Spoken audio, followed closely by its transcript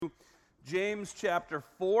James chapter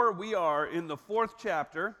 4. We are in the fourth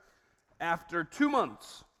chapter after 2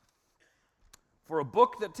 months for a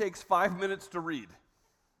book that takes 5 minutes to read.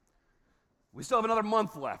 We still have another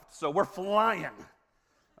month left, so we're flying.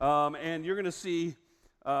 And you're going to see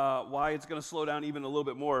why it's going to slow down even a little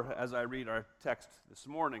bit more as I read our text this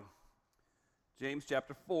morning. James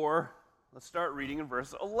chapter 4, let's start reading in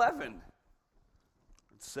verse 11.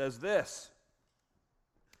 It says this: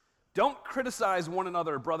 "Don't criticize one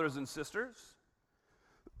another, brothers and sisters."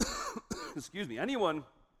 Excuse me. "Anyone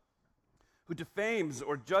who defames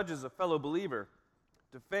or judges a fellow believer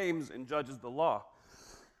defames and judges the law.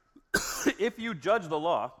 If you judge the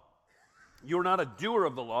law, you are not a doer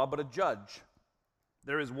of the law, but a judge.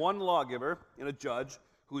 There is one lawgiver and a judge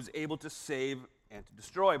who is able to save and to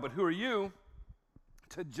destroy. But who are you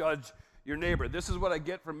to judge your neighbor?" This is what I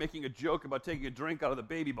get from making a joke about taking a drink out of the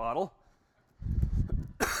baby bottle.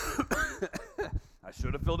 I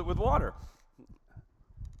should have filled it with water.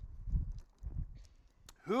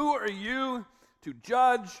 Who are you to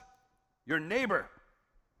judge your neighbor?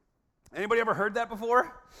 Anybody ever heard that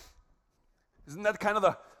before? Isn't that kind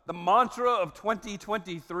of the mantra of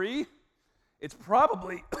 2023? It's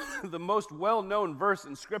probably the most well-known verse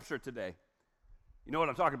in Scripture today. You know what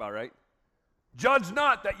I'm talking about, right? Judge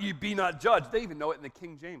not that ye be not judged. They even know it in the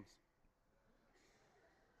King James.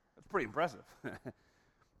 That's pretty impressive.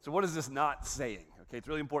 So what is this not saying? Okay, it's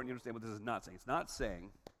really important you understand what this is not saying. It's not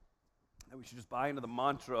saying that we should just buy into the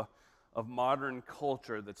mantra of modern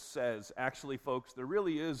culture that says, actually, folks, there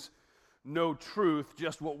really is no truth,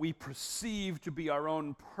 just what we perceive to be our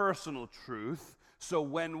own personal truth. So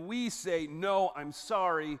when we say, no, I'm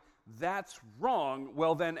sorry, that's wrong,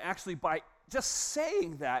 well then actually by just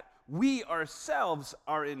saying that, we ourselves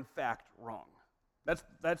are in fact wrong. That's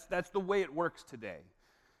the way it works today.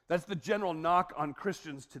 That's the general knock on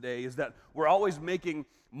Christians today, is that we're always making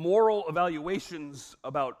moral evaluations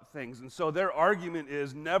about things. And so their argument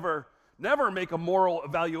is never make a moral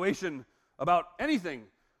evaluation about anything.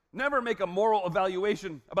 Never make a moral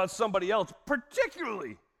evaluation about somebody else,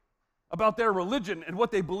 particularly about their religion and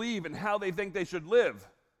what they believe and how they think they should live.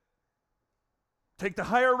 Take the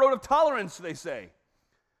higher road of tolerance, they say.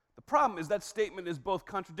 The problem is that statement is both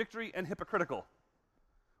contradictory and hypocritical.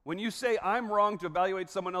 When you say, I'm wrong to evaluate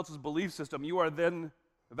someone else's belief system, you are then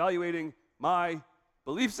evaluating my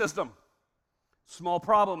belief system. Small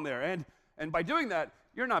problem there. And by doing that,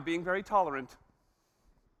 you're not being very tolerant.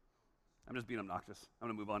 I'm just being obnoxious. I'm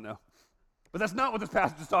going to move on now. But that's not what this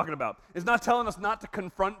passage is talking about. It's not telling us not to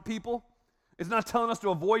confront people. It's not telling us to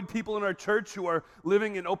avoid people in our church who are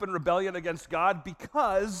living in open rebellion against God,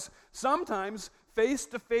 because sometimes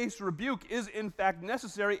face-to-face rebuke is in fact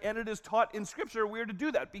necessary, and it is taught in Scripture we are to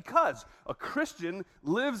do that because a Christian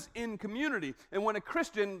lives in community. And when a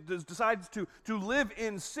Christian decides to live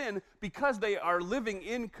in sin because they are living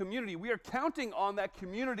in community, we are counting on that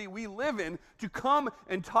community we live in to come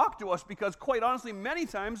and talk to us, because quite honestly, many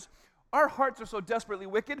times our hearts are so desperately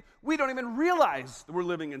wicked, we don't even realize that we're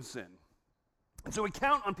living in sin. And so we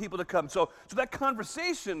count on people to come. So that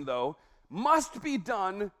conversation, though, must be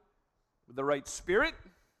done with the right spirit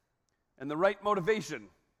and the right motivation.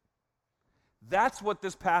 That's what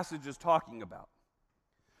this passage is talking about.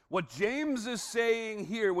 What James is saying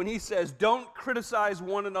here when he says, don't criticize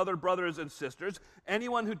one another, brothers and sisters.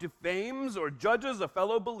 Anyone who defames or judges a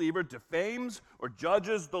fellow believer defames or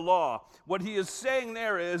judges the law. What he is saying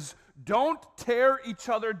there is, don't tear each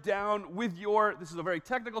other down with your, this is a very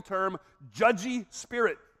technical term, judgy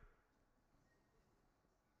spirit.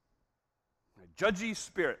 Judgy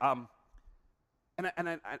spirit.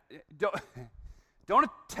 And don't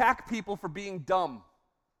attack people for being dumb.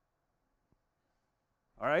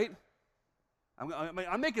 All right?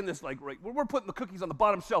 I'm making this like, right, we're putting the cookies on the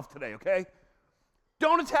bottom shelf today, okay?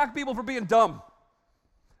 Don't attack people for being dumb.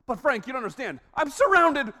 But Frank, you don't understand. I'm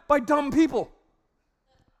surrounded by dumb people.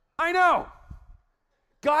 I know.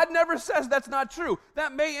 God never says that's not true.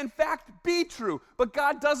 That may in fact be true. But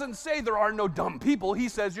God doesn't say there are no dumb people. He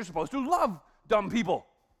says you're supposed to love dumb people.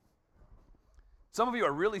 Some of you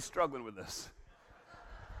are really struggling with this.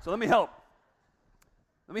 So let me help.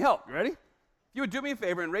 You ready? If you would do me a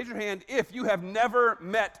favor and raise your hand if you have never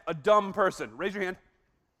met a dumb person. Raise your hand.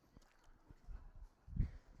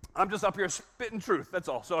 I'm just up here spitting truth, that's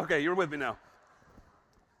all. So, okay, you're with me now.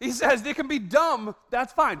 He says they can be dumb,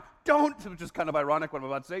 that's fine. Don't, which is kind of ironic what I'm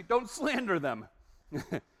about to say, don't slander them.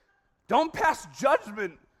 Don't pass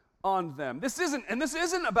judgment on them. This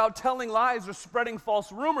isn't about telling lies or spreading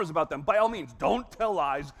false rumors about them. By all means, don't tell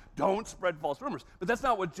lies, don't spread false rumors. But that's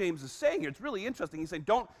not what James is saying here. It's really interesting. He's saying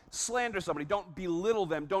don't slander somebody, don't belittle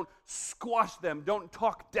them, don't squash them, don't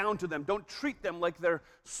talk down to them, don't treat them like they're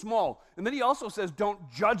small. And then he also says don't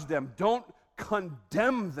judge them, don't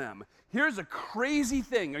condemn them. Here's a crazy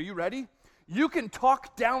thing. Are you ready? You can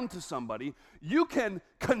talk down to somebody, you can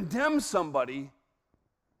condemn somebody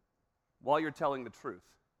while you're telling the truth.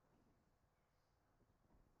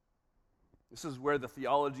 This is where the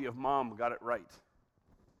theology of mom got it right.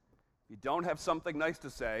 If you don't have something nice to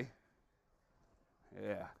say,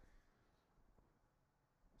 yeah.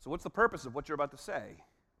 So what's the purpose of what you're about to say?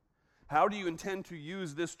 How do you intend to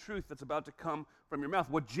use this truth that's about to come from your mouth?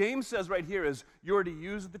 What James says right here is you're to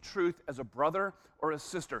use the truth as a brother or a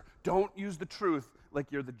sister. Don't use the truth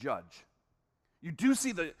like you're the judge. You do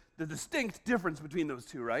see the distinct difference between those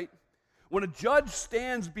two, right? When a judge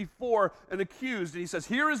stands before an accused and he says,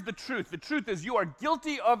 here is the truth is you are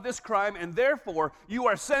guilty of this crime and therefore you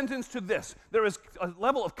are sentenced to this. There is a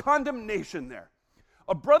level of condemnation there.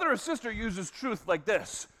 A brother or sister uses truth like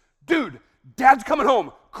this. Dude, Dad's coming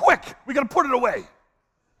home. Quick, we got to put it away.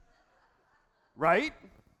 Right?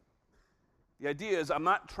 The idea is I'm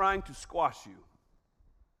not trying to squash you.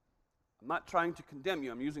 I'm not trying to condemn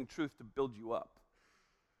you. I'm using truth to build you up.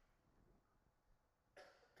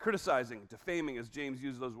 Criticizing, defaming, as James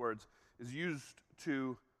uses those words, is used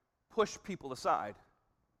to push people aside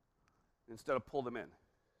instead of pull them in.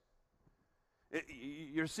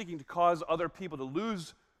 You're seeking to cause other people to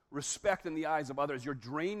lose respect in the eyes of others. You're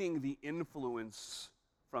draining the influence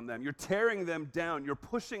from them. You're tearing them down. You're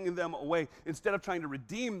pushing them away instead of trying to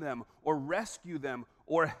redeem them or rescue them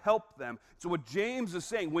or help them. So what James is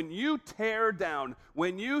saying, when you tear down,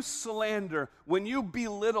 when you slander, when you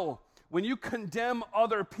belittle, when you condemn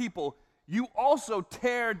other people, you also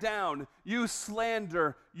tear down, you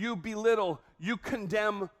slander, you belittle, you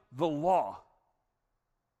condemn the law.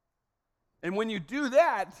 And when you do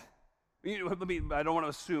that, I don't want to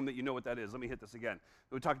assume that you know what that is. Let me hit this again.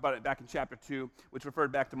 We talked about it back in chapter 2, which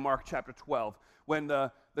referred back to Mark chapter 12, when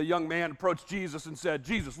the young man approached Jesus and said,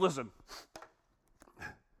 Jesus, listen,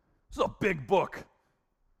 this is a big book.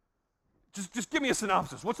 Just give me a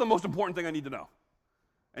synopsis. What's the most important thing I need to know?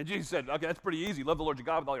 And Jesus said, okay, that's pretty easy. Love the Lord your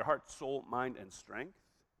God with all your heart, soul, mind, and strength.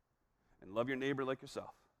 And love your neighbor like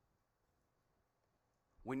yourself.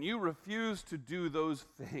 When you refuse to do those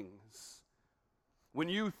things, when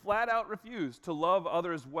you flat out refuse to love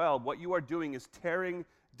others well, what you are doing is tearing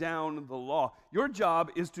down the law. Your job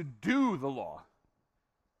is to do the law.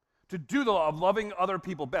 To do the law of loving other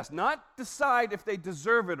people best, not decide if they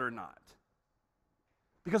deserve it or not.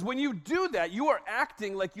 Because when you do that, you are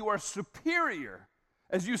acting like you are superior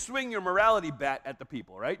as you swing your morality bat at the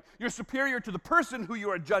people, right? You're superior to the person who you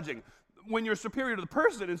are judging. When you're superior to the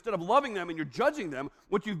person, instead of loving them and you're judging them,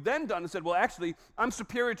 what you've then done is said, well, actually, I'm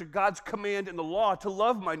superior to God's command in the law to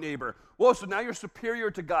love my neighbor. Well, so now you're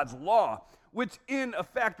superior to God's law, which in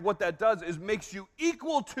effect, what that does is makes you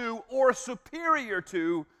equal to or superior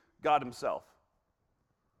to God himself.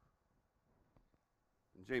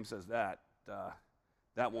 And James says that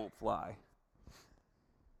won't fly.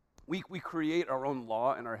 We create our own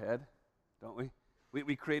law in our head, don't we?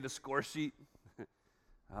 We create a score sheet. It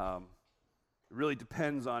really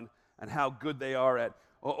depends on how good they are at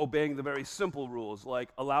obeying the very simple rules, like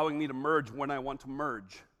allowing me to merge when I want to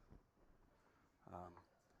merge.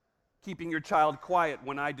 Keeping your child quiet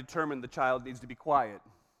when I determine the child needs to be quiet.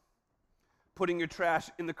 Putting your trash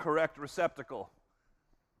in the correct receptacle.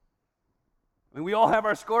 I mean, we all have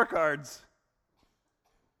our scorecards.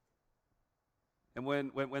 And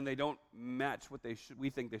when they don't match what we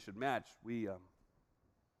think they should match, we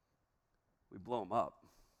blow them up.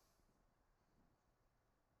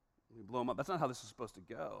 We blow them up. That's not how this is supposed to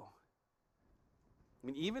go. I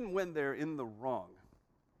mean, even when they're in the wrong,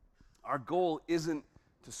 our goal isn't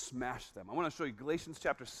to smash them. I want to show you Galatians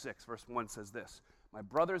chapter 6, verse 1 says this, my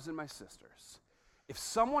brothers and my sisters, if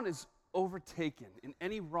someone is overtaken in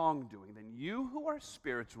any wrongdoing, then you who are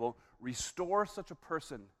spiritual, restore such a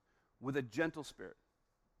person with a gentle spirit,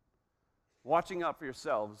 watching out for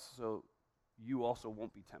yourselves so you also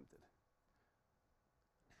won't be tempted.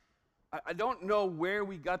 I don't know where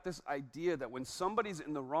we got this idea that when somebody's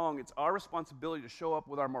in the wrong, it's our responsibility to show up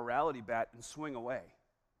with our morality bat and swing away.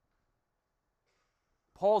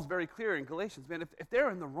 Paul's very clear in Galatians, man, if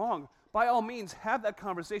they're in the wrong, by all means, have that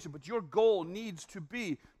conversation, but your goal needs to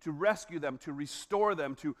be to rescue them, to restore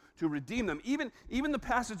them, to redeem them. Even the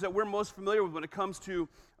passage that we're most familiar with when it comes to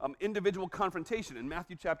individual confrontation in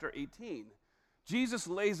Matthew chapter 18. Jesus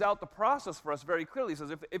lays out the process for us very clearly. He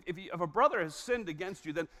says, if a brother has sinned against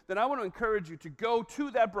you, then I want to encourage you to go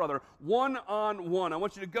to that brother one-on-one. I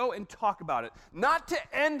want you to go and talk about it. Not to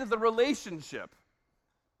end the relationship,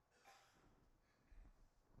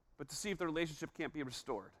 but to see if the relationship can't be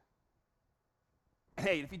restored.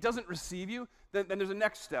 Hey, if he doesn't receive you, then there's a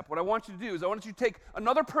next step. What I want you to do is I want you to take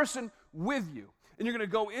another person with you. And you're going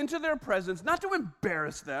to go into their presence, not to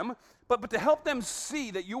embarrass them, but to help them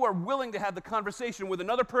see that you are willing to have the conversation with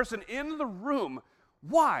another person in the room.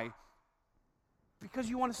 Why? Because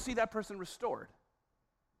you want to see that person restored.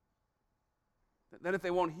 Then if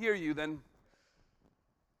they won't hear you, then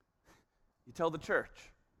you tell the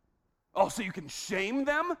church. Oh, so you can shame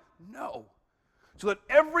them? No. So that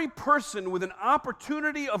every person with an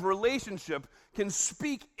opportunity of relationship can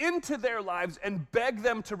speak into their lives and beg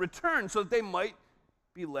them to return so that they might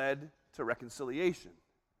be led to reconciliation.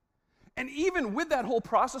 And even with that whole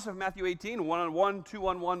process of Matthew 18, one-on-one,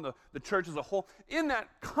 two-on-one, the church as a whole, in that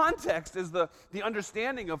context is the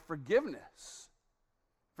understanding of forgiveness.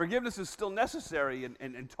 Forgiveness is still necessary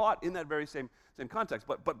and taught in that very same context.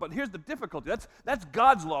 But here's the difficulty. That's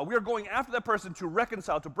God's law. We are going after that person to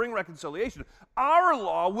reconcile, to bring reconciliation. Our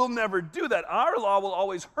law will never do that. Our law will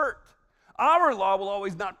always hurt. Our law will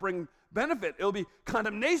always not bring benefit. It'll be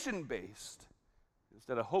condemnation-based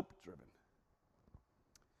instead of hope-driven.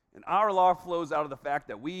 And our law flows out of the fact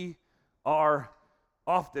that we are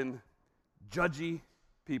often judgy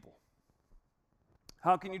people.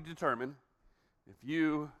 How can you determine if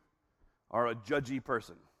you are a judgy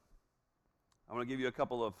person? I'm going to give you a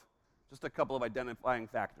couple of identifying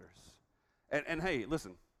factors. And hey,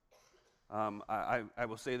 listen, I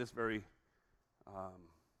will say this very, I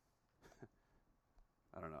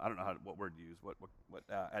don't know what word to use, what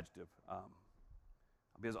adjective.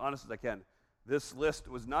 I'll be as honest as I can. This list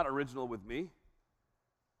was not original with me.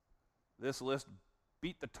 This list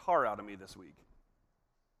beat the tar out of me this week.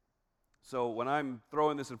 So when I'm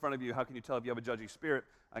throwing this in front of you, how can you tell if you have a judgy spirit?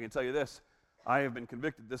 I can tell you this. I have been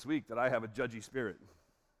convicted this week that I have a judgy spirit.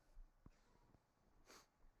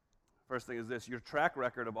 First thing is this. Your track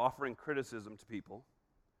record of offering criticism to people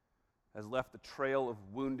has left a trail of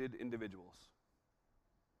wounded individuals.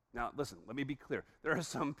 Now, listen, let me be clear. There are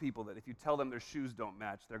some people that if you tell them their shoes don't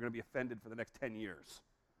match, they're going to be offended for the next 10 years.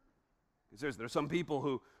 Seriously, there are some people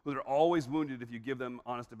who are always wounded if you give them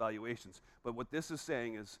honest evaluations. But what this is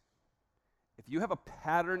saying is, if you have a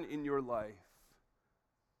pattern in your life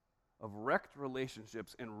of wrecked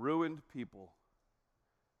relationships and ruined people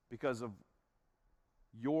because of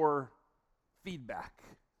your feedback,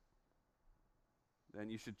 then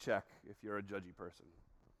you should check if you're a judgy person.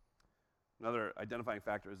 Another identifying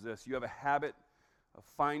factor is this. You have a habit of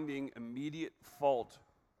finding immediate fault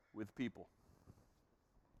with people.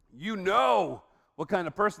 You know what kind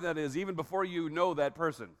of person that is even before you know that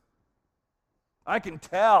person. I can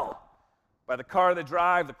tell by the car they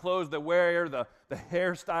drive, the clothes they wear, the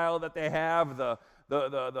hairstyle that they have, the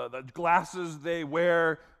glasses they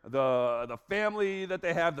wear, the family that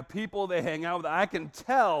they have, the people they hang out with. I can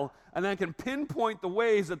tell, and I can pinpoint the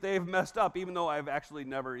ways that they've messed up, even though I've actually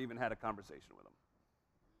never even had a conversation with them.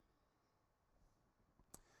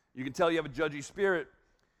 You can tell you have a judgy spirit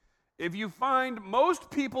if you find most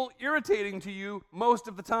people irritating to you most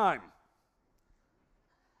of the time.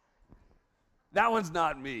 That one's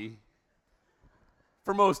not me.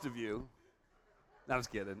 For most of you. No, I was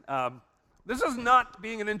kidding. This is not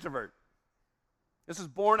being an introvert. This is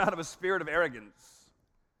born out of a spirit of arrogance.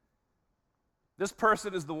 This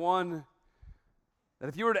person is the one that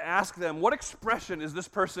if you were to ask them, what expression is this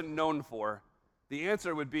person known for? The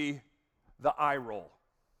answer would be the eye roll.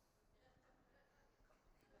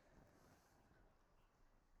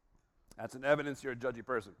 That's an evidence you're a judgy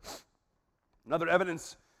person. Another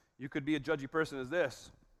evidence you could be a judgy person is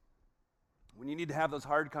this. When you need to have those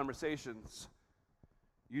hard conversations,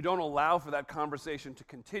 you don't allow for that conversation to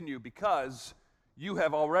continue because you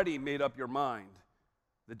have already made up your mind.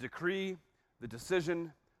 The decree, the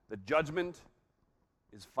decision, the judgment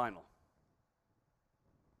is final.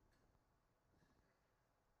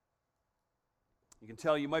 You can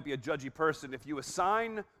tell you might be a judgy person if you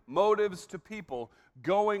assign motives to people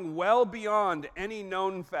going well beyond any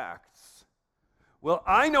known facts. Well,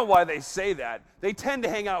 I know why they say that. They tend to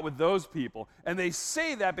hang out with those people. And they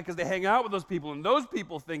say that because they hang out with those people, and those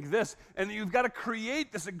people think this. And you've got to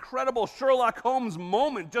create this incredible Sherlock Holmes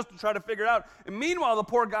moment just to try to figure it out. And meanwhile, the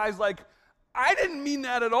poor guy's like, I didn't mean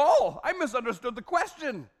that at all. I misunderstood the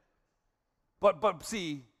question. But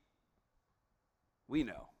see, we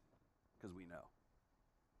know, because we know.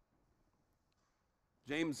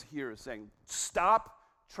 James here is saying, stop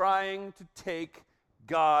trying to take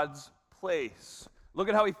God's place. Look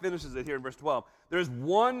at how he finishes it here in verse 12. There's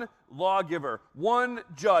one lawgiver, one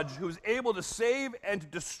judge who's able to save and to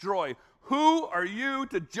destroy. Who are you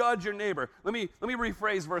to judge your neighbor? Let me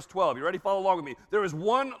rephrase verse 12. You ready? Follow along with me. There is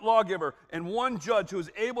one lawgiver and one judge who is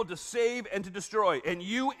able to save and to destroy, and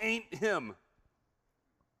you ain't him.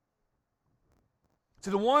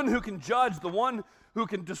 So the one who can judge, the one who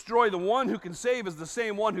can destroy, the one who can save is the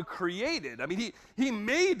same one who created. I mean, he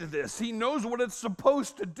made this. He knows what it's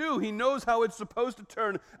supposed to do. He knows how it's supposed to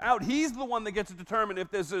turn out. He's the one that gets to determine if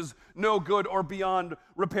this is no good or beyond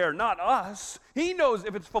repair, not us. He knows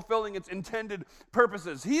if it's fulfilling its intended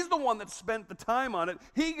purposes. He's the one that spent the time on it.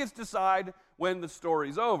 He gets to decide when the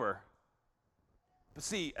story's over. But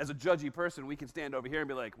see, as a judgy person, we can stand over here and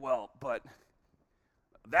be like, well, but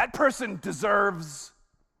that person deserves.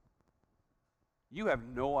 You have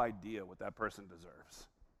no idea what that person deserves.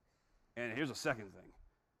 And here's a second thing.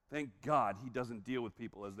 Thank God he doesn't deal with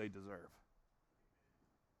people as they deserve.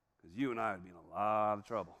 Because you and I would be in a lot of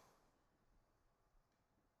trouble.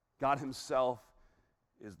 God himself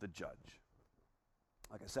is the judge.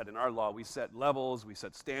 Like I said, in our law, we set levels, we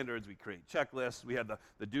set standards, we create checklists, we have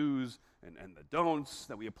the do's and the don'ts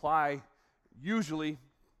that we apply. Usually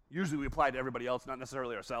we apply to everybody else, not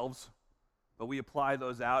necessarily ourselves. But we apply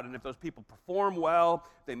those out, and if those people perform well,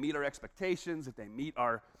 if they meet our expectations, if they meet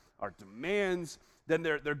our demands, then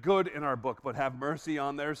they're good in our book, but have mercy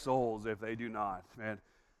on their souls if they do not, man.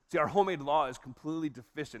 See, our homemade law is completely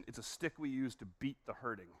deficient. It's a stick we use to beat the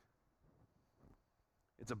hurting.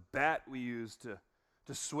 It's a bat we use to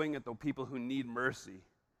swing at the people who need mercy.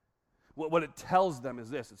 What it tells them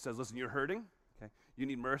is this. It says, listen, you're hurting, okay? You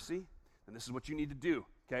need mercy, and this is what you need to do,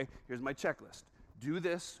 okay? Here's my checklist. Do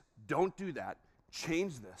this, don't do that,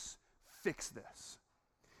 change this, fix this.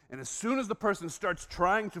 And as soon as the person starts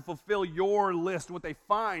trying to fulfill your list, what they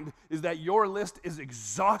find is that your list is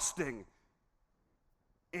exhausting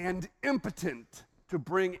and impotent to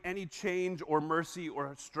bring any change or mercy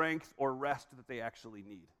or strength or rest that they actually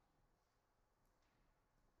need.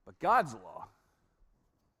 But God's law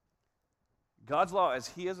as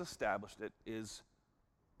he has established it is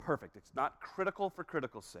perfect. It's not critical for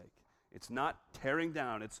critical sake. It's not tearing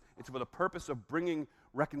down. It's for the purpose of bringing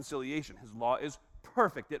reconciliation. His law is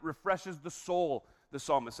perfect. It refreshes the soul, the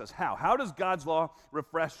psalmist says. How? How does God's law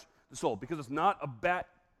refresh the soul? Because it's not a bat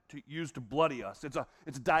used to bloody us. It's a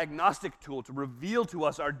diagnostic tool to reveal to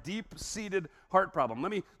us our deep-seated heart problem.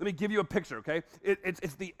 Let me give you a picture, okay?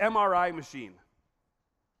 It's the MRI machine.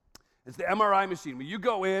 It's the MRI machine. When you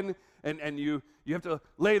go in and you have to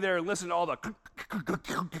lay there and listen to all the I don't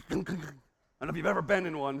know if you've ever been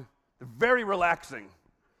in one. They're very relaxing.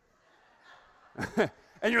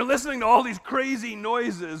 And you're listening to all these crazy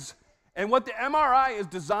noises, and what the MRI is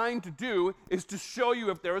designed to do is to show you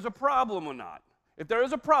if there is a problem or not. If there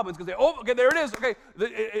is a problem, it's going to say, oh, okay, there it is. Okay,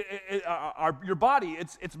 your body,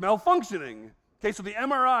 it's malfunctioning. Okay, so the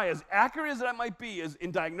MRI, as accurate as that might be, is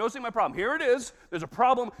in diagnosing my problem. Here it is. There's a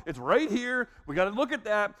problem. It's right here. We got to look at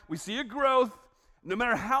that. We see a growth. No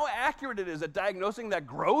matter how accurate it is at diagnosing that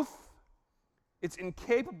growth, it's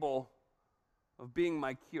incapable of being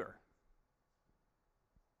my cure.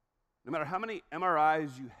 No matter how many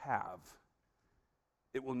MRIs you have,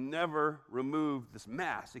 it will never remove this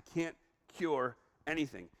mass. It can't cure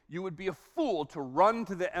anything. You would be a fool to run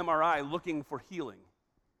to the MRI looking for healing.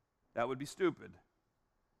 That would be stupid.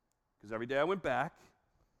 Because every day I went back,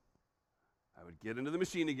 I would get into the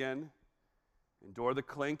machine again, endure the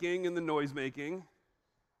clanking and the noise making,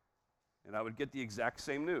 and I would get the exact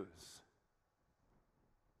same news.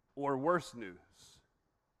 Or worse news.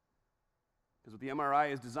 Because what the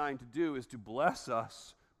MRI is designed to do is to bless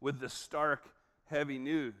us with the stark, heavy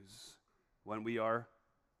news when we are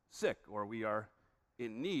sick or we are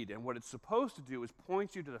in need. And what it's supposed to do is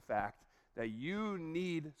point you to the fact that you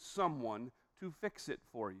need someone to fix it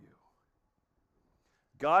for you.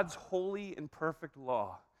 God's holy and perfect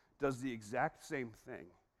law does the exact same thing.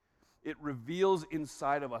 It reveals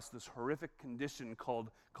inside of us this horrific condition called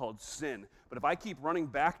sin. But if I keep running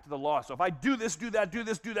back to the law, so if I do this, do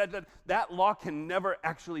that, that law can never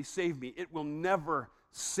actually save me. It will never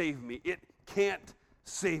save me. It can't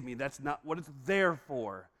save me. That's not what it's there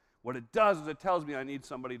for. What it does is it tells me I need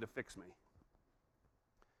somebody to fix me.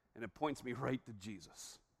 And it points me right to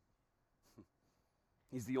Jesus.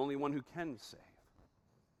 He's the only one who can save.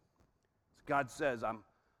 So God says,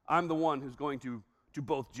 I'm the one who's going to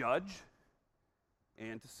both judge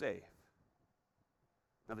and to save.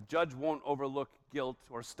 Now, the judge won't overlook guilt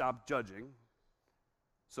or stop judging.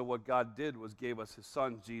 So what God did was gave us his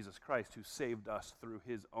son, Jesus Christ, who saved us through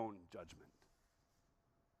his own judgment.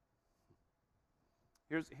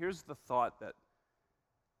 Here's the thought that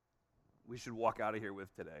we should walk out of here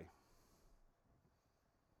with today.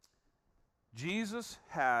 Jesus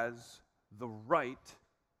has the right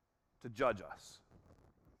to judge us.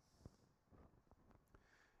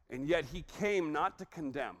 And yet he came not to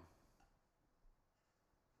condemn,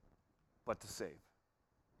 but to save.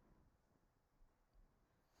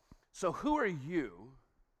 So who are you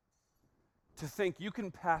to think you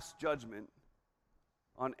can pass judgment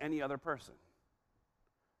on any other person,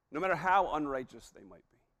 no matter how unrighteous they might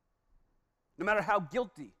be, no matter how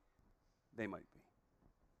guilty they might be?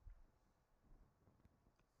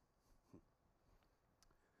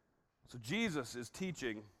 So Jesus is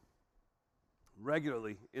teaching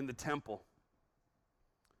regularly in the temple.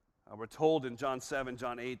 We're told in John 7,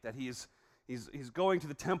 John 8 that he's going to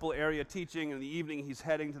the temple area teaching. In the evening, he's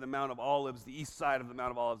heading to the Mount of Olives, the east side of the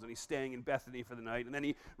Mount of Olives, and he's staying in Bethany for the night. And then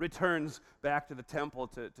he returns back to the temple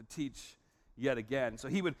to teach yet again. So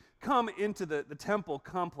he would come into the temple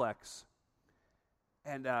complex,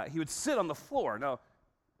 and he would sit on the floor. Now,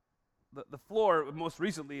 the floor, most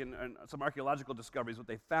recently in some archaeological discoveries, what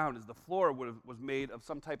they found is the floor was made of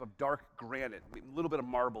some type of dark granite, a little bit of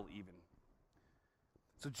marble even.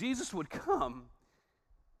 So Jesus would come,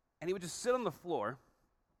 and he would just sit on the floor,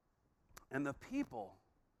 and the people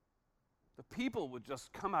would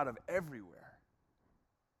just come out of everywhere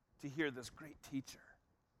to hear this great teacher.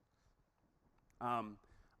 I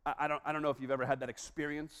don't know if you've ever had that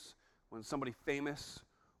experience when somebody famous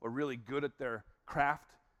or really good at their craft.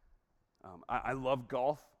 I love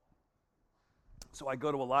golf, so I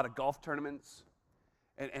go to a lot of golf tournaments,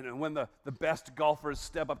 and when the best golfers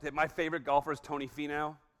step up to, my favorite golfer is Tony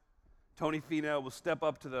Finau. Tony Finau will step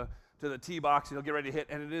up to the tee box, and he'll get ready to hit,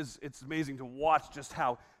 and it's amazing to watch just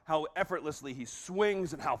how effortlessly he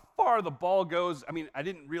swings and how far the ball goes. I mean, I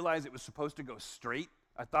didn't realize it was supposed to go straight.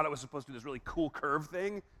 I thought it was supposed to do this really cool curve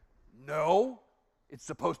thing. No, it's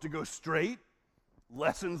supposed to go straight.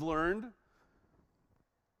 Lessons learned.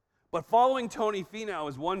 But following Tony Finau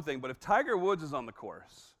is one thing, but if Tiger Woods is on the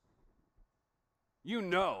course, you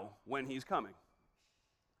know when he's coming.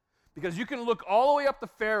 Because you can look all the way up the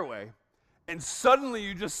fairway, and suddenly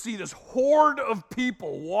you just see this horde of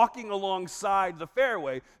people walking alongside the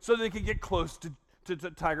fairway so they can get close to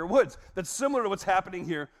Tiger Woods. That's similar to what's happening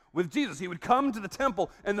here with Jesus. He would come to the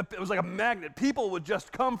temple, and it was like a magnet. People would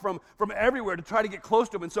just come from everywhere to try to get close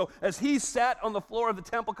to him. And so as he sat on the floor of the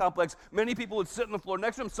temple complex, many people would sit on the floor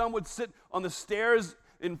next to him. Some would sit on the stairs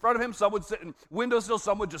in front of him. Some would sit in windowsills.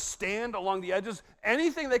 Some would just stand along the edges.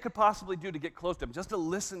 Anything they could possibly do to get close to him, just to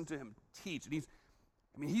listen to him teach.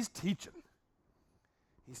 And he's teaching.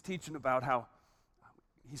 He's teaching about how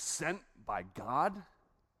he's sent by God,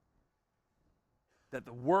 that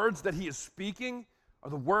the words that he is speaking are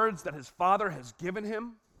the words that his Father has given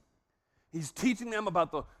him. He's teaching them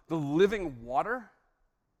about the living water.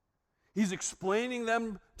 He's explaining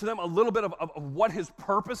to them a little bit of what his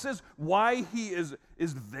purpose is, why he is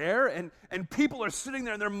there, and people are sitting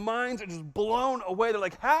there and their minds are just blown away. They're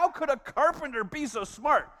like, how could a carpenter be so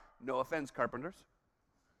smart? No offense, carpenters.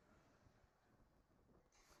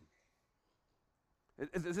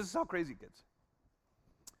 This is how crazy it gets.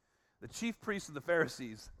 The chief priests and the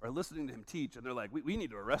Pharisees are listening to him teach, and they're like, we need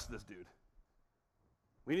to arrest this dude.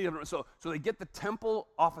 We need to. So they get the temple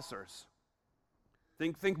officers.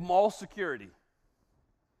 Think mall security.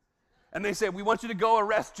 And they say, we want you to go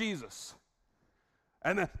arrest Jesus.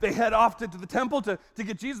 And they head off to the temple to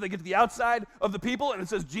get Jesus. They get to the outside of the people, and it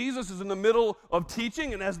says Jesus is in the middle of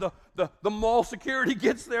teaching, and as the mall security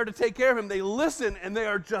gets there to take care of him, they listen, and they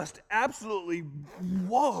are just absolutely,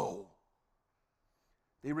 whoa.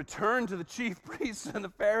 They return to the chief priests and the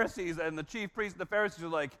Pharisees, and the chief priests and the Pharisees are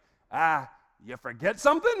like, you forget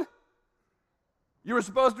something? You were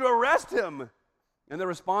supposed to arrest him. And the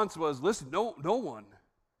response was, listen, no one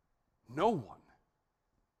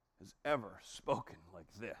has ever spoken like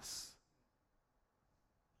this.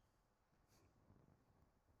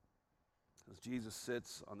 As Jesus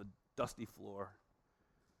sits on the dusty floor,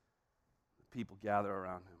 the people gather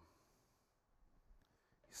around him.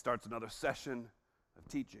 He starts another session of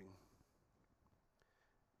teaching.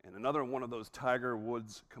 And another one of those Tiger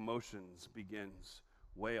Woods commotions begins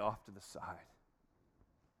way off to the side.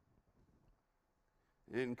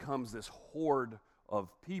 In comes this horde of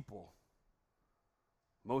people,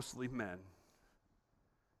 mostly men,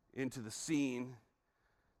 into the scene.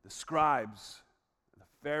 The scribes, the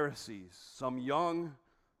Pharisees, some young,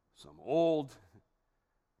 some old.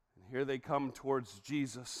 And here they come towards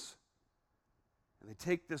Jesus. And they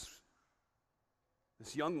take this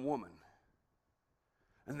young woman,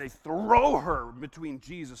 And they throw her between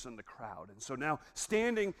Jesus and the crowd. And so now,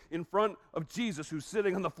 standing in front of Jesus, who's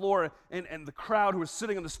sitting on the floor, and the crowd who is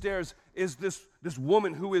sitting on the stairs, is this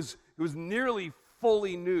woman who is nearly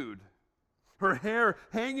fully nude. Her hair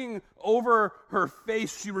hanging over her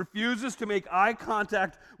face. She refuses to make eye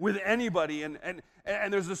contact with anybody. And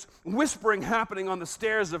there's this whispering happening on the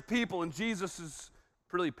stairs of people, and Jesus is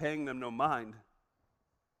really paying them no mind.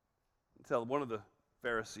 Until one of the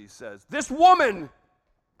Pharisees says, This woman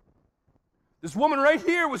right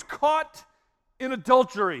here was caught in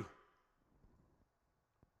adultery.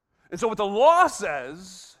 And so what the law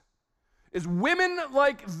says is women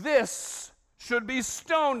like this should be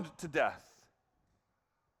stoned to death.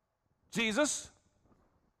 Jesus,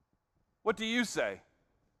 what do you say?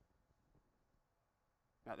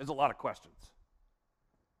 Now, there's a lot of questions.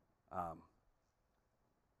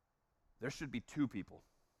 There should be two people.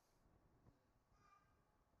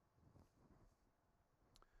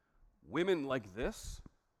 Women like this?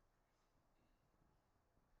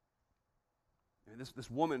 I mean,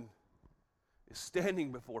 this woman is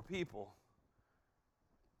standing before people,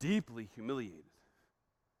 deeply humiliated,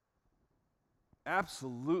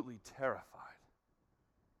 absolutely terrified.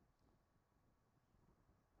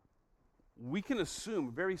 We can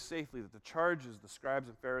assume very safely that the charges the scribes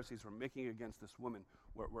and Pharisees were making against this woman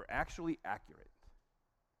were actually accurate.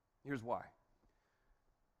 Here's why.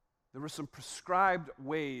 There were some prescribed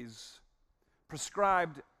ways,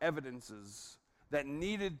 prescribed evidences that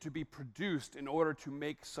needed to be produced in order to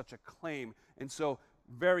make such a claim. And so,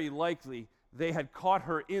 very likely, they had caught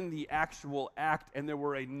her in the actual act, and there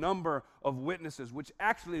were a number of witnesses, which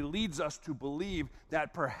actually leads us to believe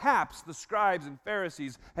that perhaps the scribes and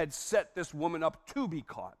Pharisees had set this woman up to be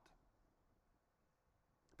caught.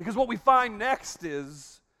 Because what we find next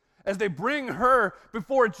is, as they bring her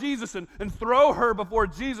before Jesus and throw her before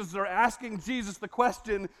Jesus, they're asking Jesus the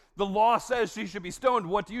question, the law says she should be stoned.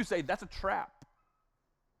 What do you say? That's a trap.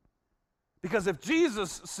 Because if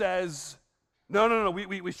Jesus says, no,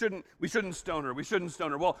 we shouldn't stone her, we shouldn't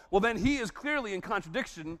stone her, well, then he is clearly in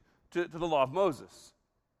contradiction to the law of Moses.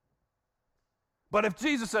 But if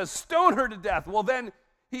Jesus says, stone her to death, well, then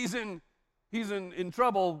he's in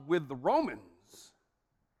trouble with the Romans.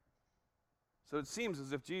 So it seems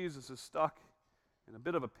as if Jesus is stuck in a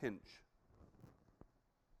bit of a pinch.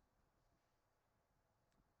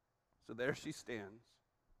 So there she stands,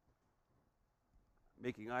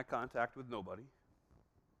 making eye contact with nobody.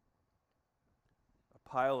 A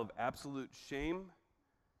pile of absolute shame,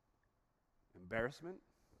 embarrassment,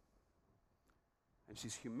 and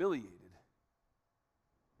she's humiliated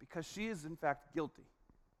because she is in fact guilty.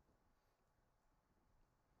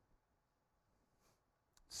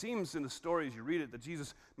 Seems in the story as you read it that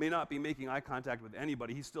Jesus may not be making eye contact with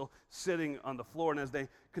anybody. He's still sitting on the floor, and as they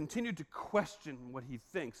continue to question what he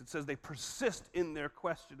thinks, it says they persist in their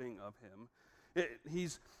questioning of him.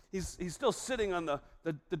 He's still sitting on the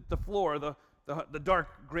floor, the dark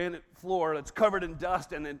granite floor that's covered in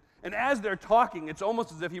dust, and as they're talking, it's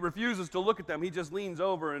almost as if he refuses to look at them. He just leans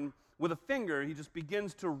over, and with a finger, he just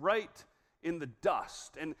begins to write in the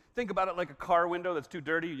dust. And think about it like a car window that's too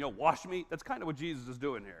dirty, wash me. That's kind of what Jesus is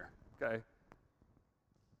doing here, okay?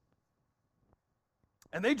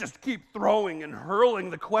 And they just keep throwing and hurling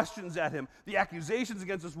the questions at him, the accusations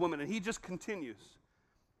against this woman, and he just continues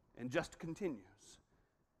and just continues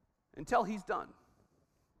until he's done.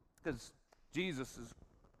 Because Jesus is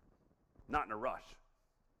not in a rush.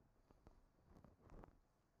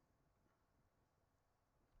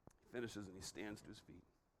 He finishes and he stands to his feet.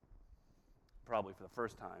 Probably for the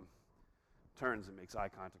first time, turns and makes eye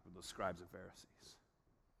contact with those scribes and Pharisees.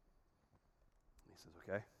 And he says,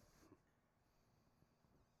 okay.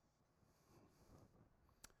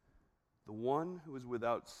 The one who is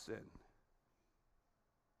without sin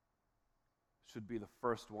should be the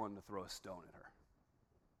first one to throw a stone at her.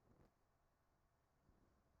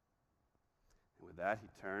 And with that, he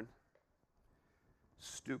turned,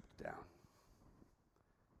 stooped down,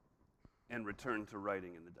 and returned to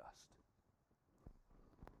writing in the dust.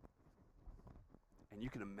 And you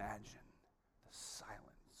can imagine the silence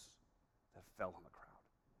that fell on the crowd.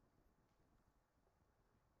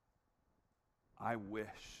 I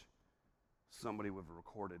wish somebody would have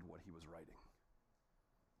recorded what he was writing.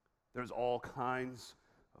 There's all kinds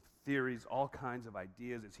of theories, all kinds of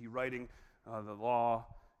ideas. Is he writing the law?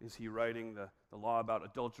 Is he writing the law about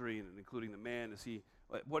adultery, and including the man?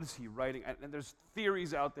 What is he writing? And there's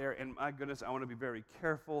theories out there, and my goodness, I want to be very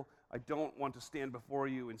careful. I don't want to stand before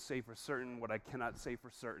you and say for certain what I cannot say for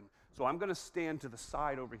certain. So I'm going to stand to the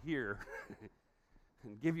side over here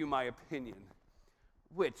and give you my opinion,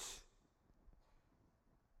 which,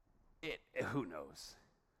 who knows?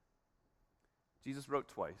 Jesus wrote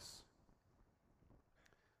twice.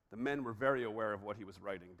 The men were very aware of what he was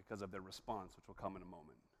writing because of their response, which will come in a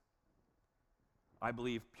moment. I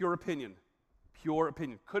believe pure opinion,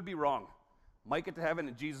 could be wrong. Might get to heaven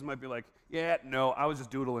and Jesus might be like, yeah, no, I was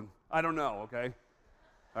just doodling. I don't know, okay?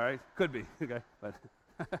 All right, could be, okay? But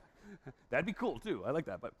that'd be cool too. I like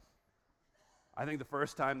that. But I think the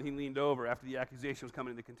first time he leaned over after the accusation was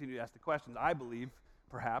coming and they continued to ask the questions, I believe,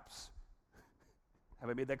 perhaps, have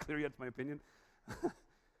I made that clear yet? It's my opinion.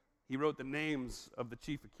 He wrote the names of the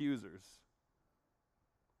chief accusers.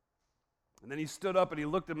 And then he stood up and he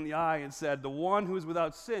looked him in the eye and said, the one who is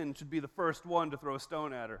without sin should be the first one to throw a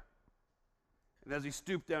stone at her. And as he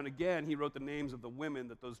stooped down again, he wrote the names of the women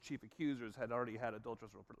that those chief accusers had already had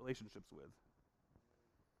adulterous relationships with.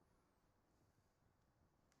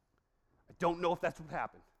 I don't know if that's what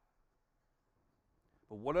happened.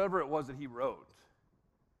 But whatever it was that he wrote,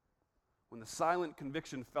 when the silent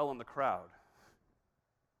conviction fell on the crowd,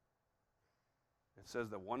 it says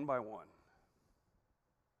that one by one,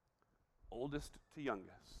 oldest to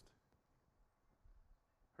youngest,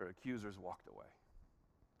 her accusers walked away.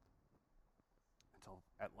 Until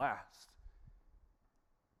at last,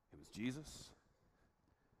 it was Jesus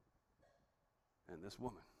and this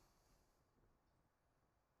woman.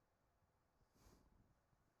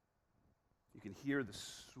 You can hear the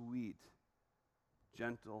sweet,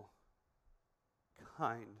 gentle,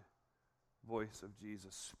 kind voice of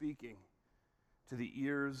Jesus speaking to the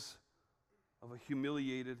ears of a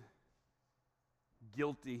humiliated,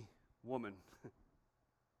 guilty woman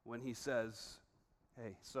when he says,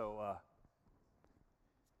 hey, so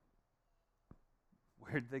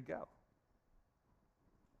where'd they go?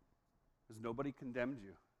 Has nobody condemned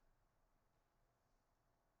you?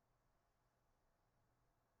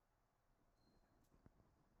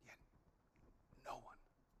 Yet no one,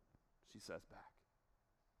 she says back.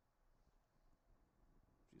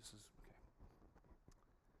 Jesus says, okay.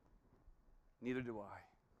 Neither do I.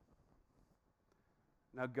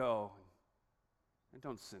 Now go and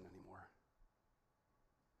don't sin anymore.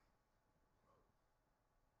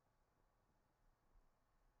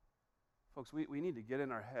 Folks, we need to get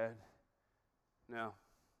in our head. No,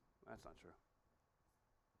 that's not true.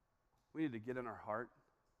 We need to get in our heart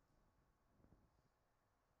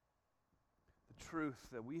the truth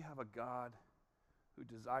that we have a God who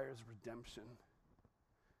desires redemption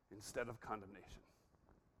instead of condemnation.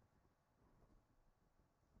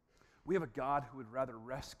 We have a God who would rather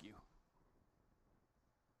rescue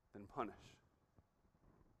than punish.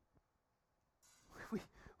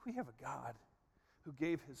 We have a God who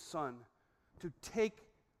gave his Son to take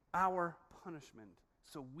our punishment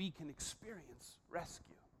so we can experience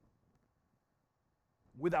rescue.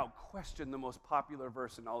 Without question, the most popular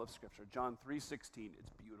verse in all of Scripture, John 3:16, it's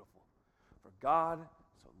beautiful. For God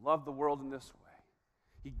so loved the world in this way.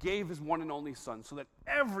 He gave his one and only Son so that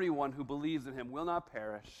everyone who believes in him will not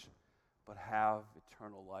perish, but have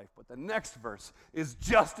eternal life. But the next verse is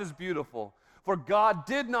just as beautiful. For God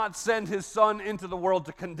did not send his Son into the world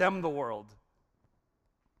to condemn the world,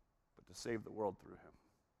 but to save the world through him.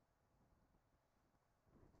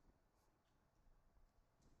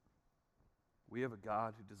 We have a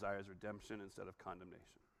God who desires redemption instead of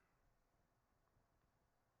condemnation.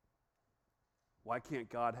 Why can't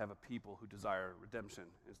God have a people who desire redemption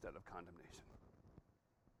instead of condemnation?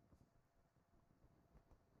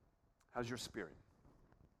 How's your spirit?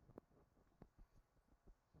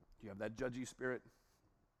 Do you have that judgy spirit?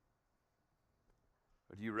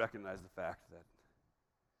 Or do you recognize the fact that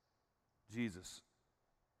Jesus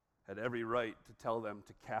had every right to tell them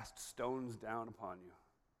to cast stones down upon you,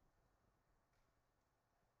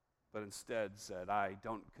 but instead said, I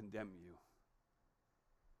don't condemn you.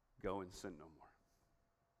 Go and sin no more.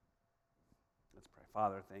 Let's pray.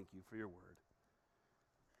 Father, thank you for your word.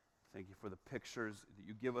 Thank you for the pictures that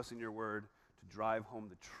you give us in your word to drive home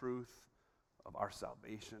the truth of our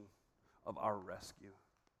salvation, of our rescue.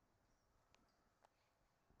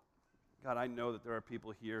 God, I know that there are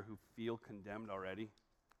people here who feel condemned already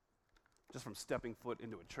just from stepping foot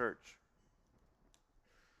into a church.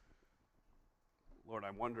 Lord,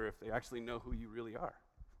 I wonder if they actually know who you really are.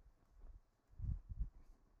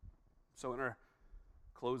 So in our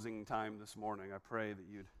closing time this morning, I pray that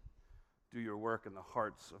you'd do your work in the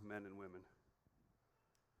hearts of men and women.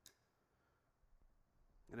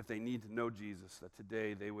 And if they need to know Jesus, that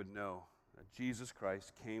today they would know that Jesus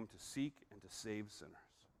Christ came to seek and to save sinners.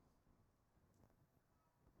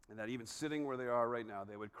 And that even sitting where they are right now,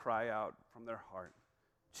 they would cry out from their heart,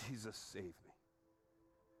 Jesus, save me.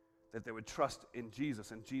 That they would trust in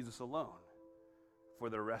Jesus and Jesus alone for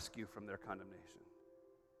their rescue from their condemnation.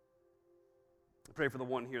 I pray for the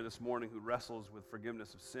one here this morning who wrestles with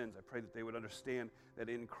forgiveness of sins. I pray that they would understand that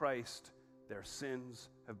in Christ their sins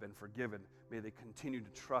have been forgiven. May they continue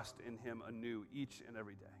to trust in him anew each and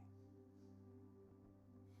every day.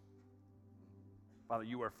 Father,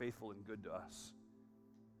 you are faithful and good to us.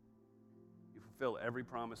 You fulfill every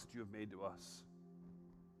promise that you have made to us,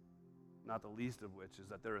 not the least of which is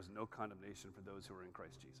that there is no condemnation for those who are in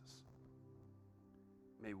Christ Jesus.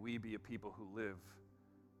 May we be a people who live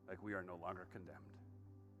like we are no longer condemned.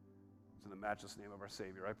 It's in the matchless name of our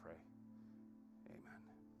Savior I pray. Amen.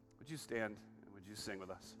 Would you stand and would you sing with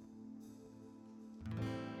us?